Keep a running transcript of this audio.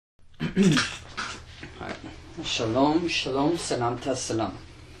Shalom, shalom, salam salam.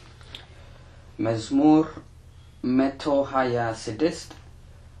 מזמור 126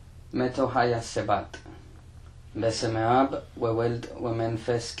 127 በስመ አብ ወወልድ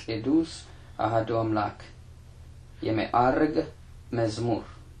ወመንፈስ ቅዱስ አሐዱ አምላክ የሚያርግ መዝሙር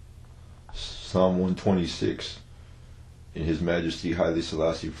Psalm 126 in His Majesty Haile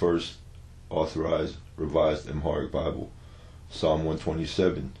Selassie First Authorized Revised Amharic Bible. Psalm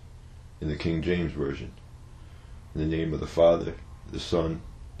 127 in the King James Version. In the name of the Father, the Son,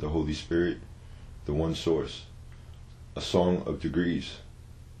 the Holy Spirit, the one source. A song of degrees.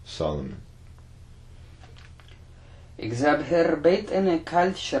 Solomon. እግዚአብሔር ቤትን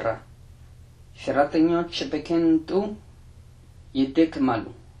ካልሽራ ሽራተኞች በከንቱ ይደክማሉ።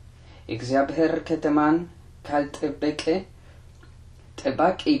 እግዚአብሔር ከተማን ካልጠበቀ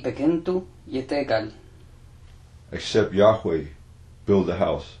ጠባቂ በከንቱ ይተጋል። Except Yahweh build a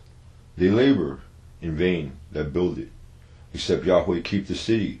house, they labor in vain that build it. Except Yahweh keep the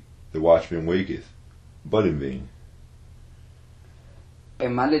city, the watchman waketh, but in vain.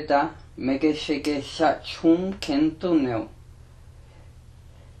 በማለዳ መገሸገሻችሁም ከንቱ ነው።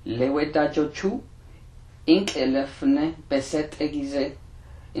 ለወዳጆቹ እንቅልፍን በሰጠ ጊዜ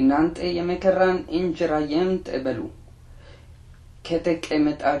እናንተ የመከራን እንጀራ የምትበሉ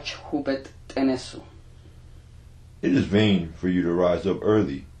ከተቀመጣችሁበት ተነሱ። It is vain for you to rise up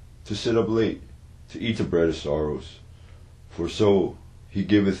early, to sit up late, to eat the bread of sorrows, for so he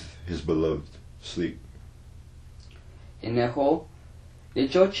giveth his beloved sleep. እነሆ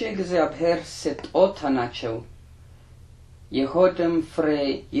ልጆች እግዚአብሔር ስጦታ ናቸው፣ የሆድም ፍሬ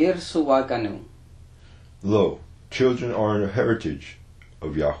የእርሱ ዋጋ ነው። Lo, children are a heritage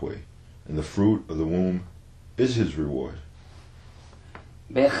of Yahweh, and the fruit of the womb is his reward.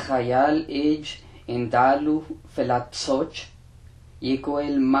 በኃያል እጅ እንዳሉ ፍላጾች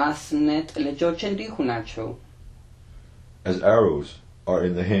የጎል ማስነት ልጆች እንዲሁ ናቸው። As arrows are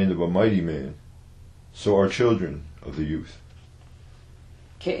in the hand of a mighty man, so are children of the youth.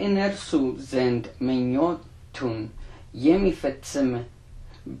 ከእነርሱ ዘንድ ምኞቱን የሚፈጽም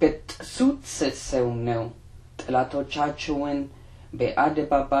ብርቱ ሰው ነው። ጠላቶቻቸውን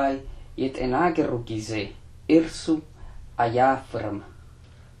በአደባባይ የተናገሩ ጊዜ እርሱ አያፍርም።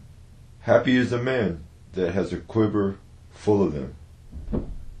 Happy is the man that has a quiver full of them.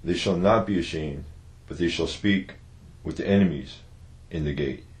 They shall not be ashamed, but they shall speak with the enemies in the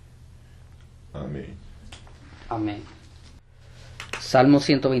gate. Amen. Amén. Salmo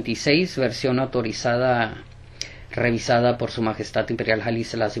 126, versión autorizada, revisada por Su Majestad Imperial Haile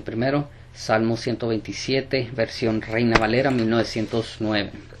Selassie I. Salmo 127, versión Reina Valera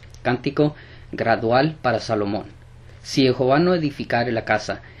 1909. Cántico gradual para Salomón. Si Jehová no edificare la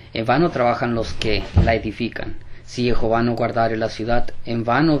casa, en vano trabajan los que la edifican. Si Jehová no guardare la ciudad, en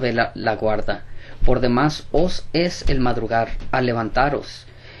vano vela la guarda. Por demás os es el madrugar a levantaros,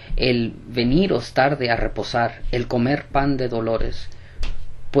 el veniros tarde a reposar, el comer pan de dolores,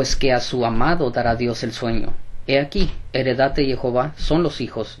 pues que a su amado dará Dios el sueño. He aquí, heredad de Jehová son los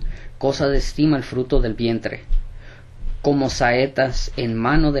hijos, cosa de estima el fruto del vientre, como saetas en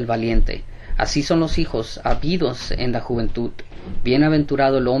mano del valiente. Así son los hijos habidos en la juventud.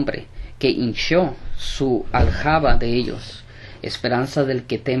 Bienaventurado el hombre que hinchó su aljaba de ellos. Esperanza del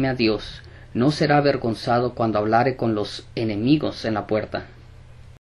que teme a Dios, no será avergonzado cuando hablare con los enemigos en la puerta.